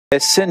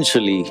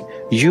Essentially,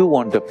 you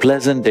want a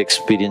pleasant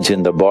experience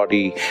in the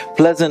body,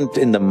 pleasant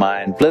in the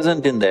mind,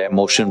 pleasant in the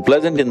emotion,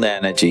 pleasant in the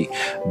energy.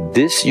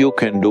 This you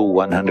can do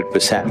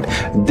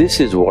 100%. This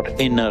is what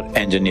inner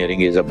engineering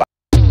is about.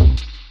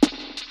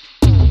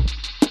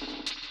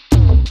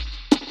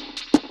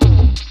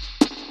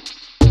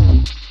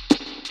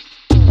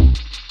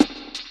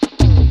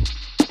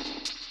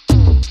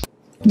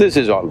 This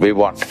is all we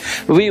want.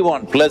 We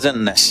want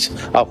pleasantness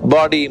of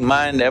body,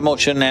 mind,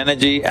 emotion,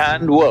 energy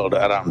and world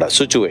around us,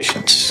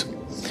 situations.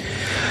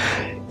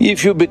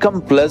 If you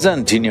become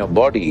pleasant in your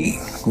body,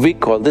 we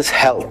call this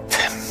health.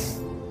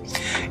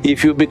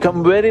 If you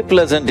become very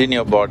pleasant in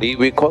your body,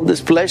 we call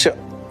this pleasure.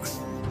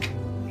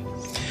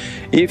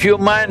 If your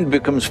mind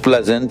becomes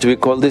pleasant, we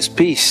call this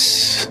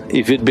peace.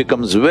 If it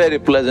becomes very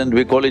pleasant,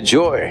 we call it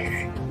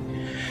joy.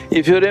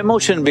 If your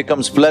emotion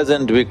becomes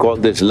pleasant, we call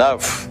this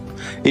love.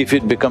 If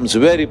it becomes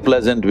very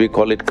pleasant, we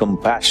call it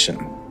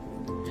compassion.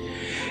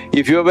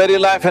 If your very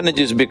life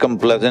energies become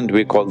pleasant,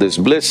 we call this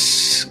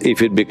bliss.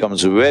 If it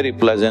becomes very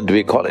pleasant,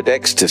 we call it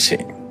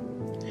ecstasy.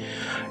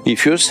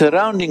 If your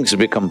surroundings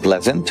become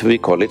pleasant, we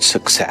call it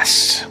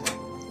success.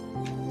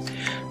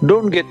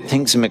 Don't get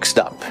things mixed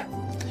up.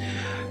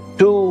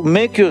 To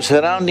make your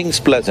surroundings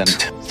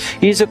pleasant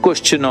is a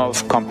question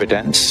of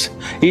competence,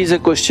 is a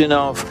question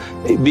of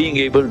being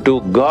able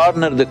to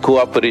garner the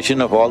cooperation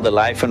of all the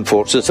life and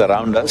forces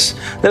around us.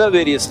 There are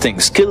various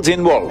things, skills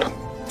involved.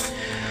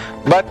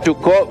 But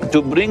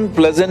to bring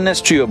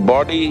pleasantness to your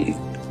body,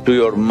 to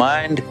your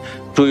mind,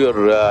 to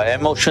your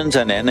emotions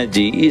and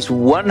energy is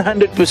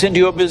 100%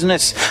 your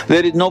business.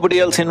 There is nobody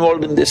else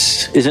involved in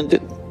this, isn't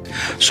it?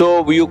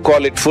 So you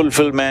call it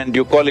fulfillment,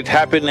 you call it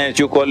happiness,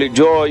 you call it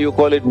joy, you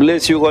call it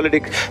bliss, you call it…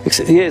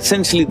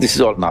 essentially this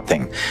is all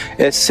nothing.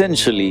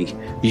 Essentially,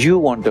 you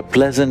want a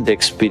pleasant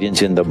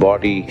experience in the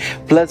body,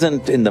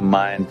 pleasant in the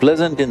mind,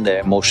 pleasant in the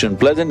emotion,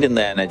 pleasant in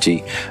the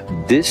energy.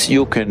 This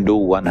you can do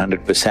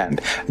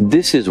 100%.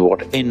 This is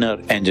what inner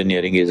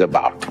engineering is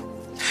about.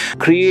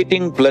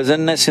 Creating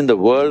pleasantness in the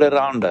world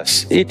around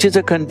us, it is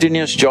a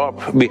continuous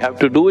job, we have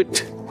to do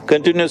it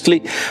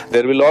continuously.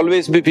 There will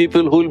always be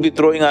people who will be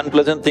throwing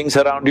unpleasant things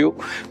around you,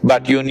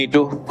 but you need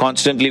to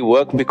constantly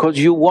work because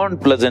you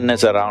want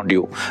pleasantness around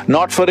you,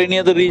 not for any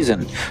other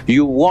reason.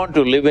 You want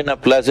to live in a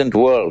pleasant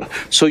world,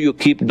 so you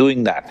keep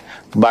doing that.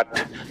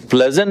 But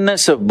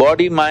pleasantness of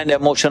body, mind,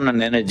 emotion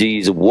and energy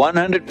is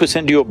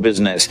 100% your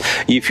business.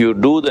 If you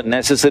do the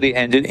necessary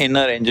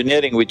inner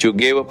engineering which you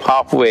gave up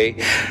halfway,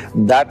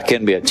 that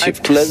can be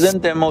achieved. My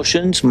pleasant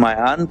emotions,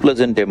 my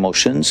unpleasant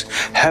emotions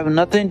have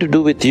nothing to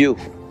do with you.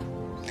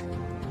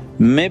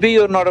 Maybe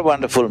you're not a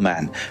wonderful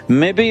man,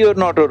 maybe you're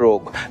not a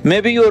rogue,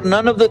 maybe you're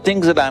none of the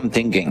things that I'm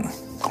thinking,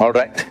 all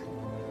right?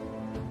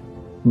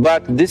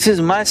 But this is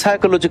my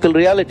psychological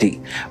reality.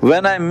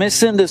 When I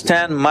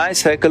misunderstand my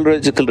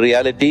psychological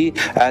reality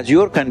as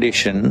your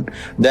condition,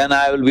 then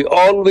I will be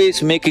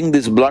always making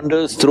these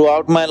blunders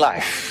throughout my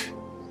life.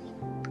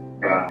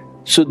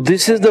 So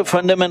this is the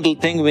fundamental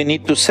thing we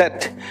need to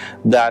set,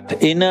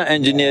 that inner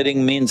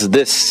engineering means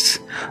this,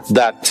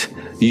 that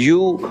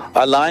you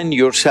align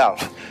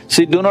yourself.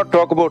 See, do not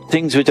talk about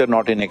things which are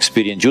not in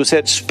experience. You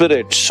said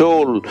spirit,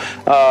 soul,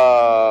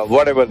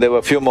 whatever, there were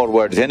a few more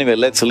words. Anyway,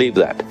 let's leave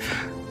that.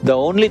 The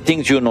only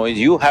things you know is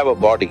you have a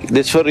body,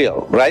 this for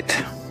real, right?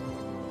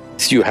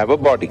 You have a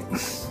body,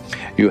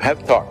 you have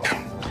thought,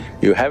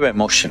 you have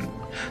emotion.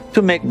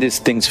 To make these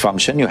things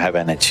function, you have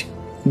energy.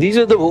 These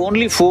are the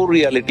only four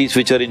realities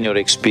which are in your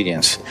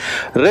experience.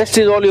 Rest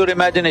is all your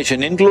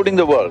imagination, including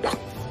the world.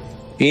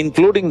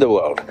 Including the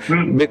world.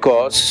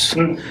 Because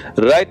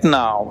right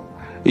now,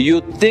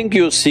 you think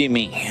you see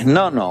me.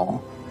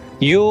 No.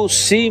 You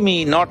see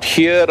me not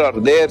here or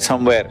there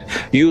somewhere.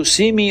 You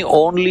see me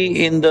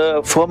only in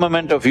the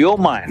firmament of your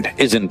mind,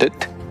 isn't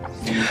it?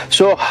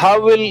 So how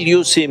will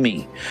you see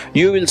me?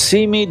 You will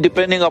see me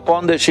depending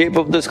upon the shape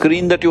of the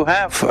screen that you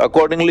have,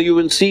 accordingly you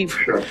will see.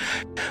 Sure.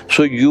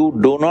 So you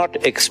do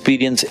not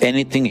experience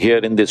anything here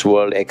in this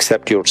world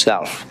except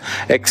yourself,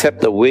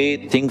 except the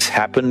way things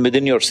happen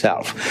within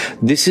yourself.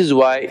 This is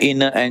why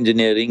inner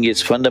engineering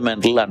is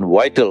fundamental and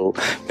vital,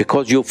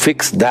 because you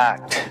fix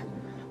that.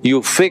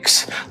 You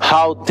fix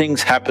how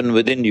things happen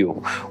within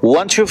you.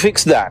 Once you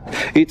fix that,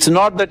 it's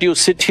not that you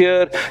sit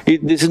here,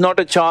 this is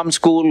not a charm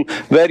school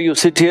where you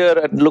sit here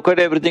and look at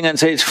everything and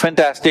say, it's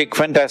fantastic,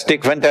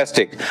 fantastic,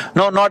 fantastic.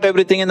 No, not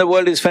everything in the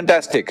world is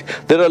fantastic.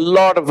 There are a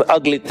lot of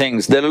ugly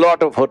things, there are a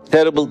lot of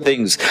terrible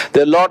things,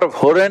 there are a lot of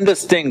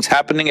horrendous things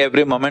happening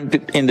every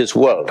moment in this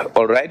world,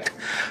 all right?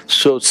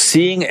 So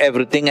seeing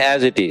everything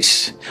as it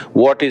is.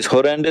 What is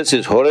horrendous,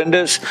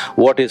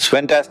 what is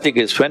fantastic,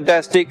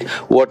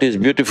 what is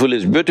beautiful,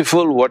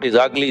 what is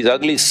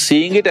ugly,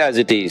 seeing it as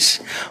it is.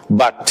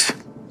 But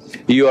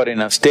you are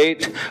in a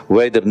state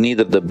where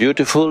neither the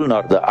beautiful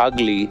nor the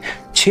ugly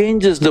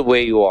changes the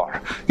way you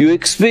are. You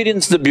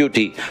experience the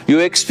beauty, you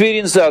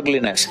experience the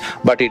ugliness,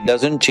 but it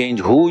doesn't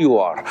change who you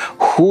are.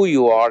 Who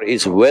you are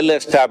is well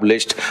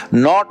established,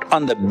 not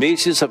on the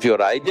basis of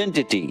your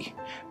identity,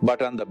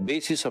 but on the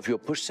basis of your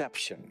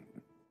perception.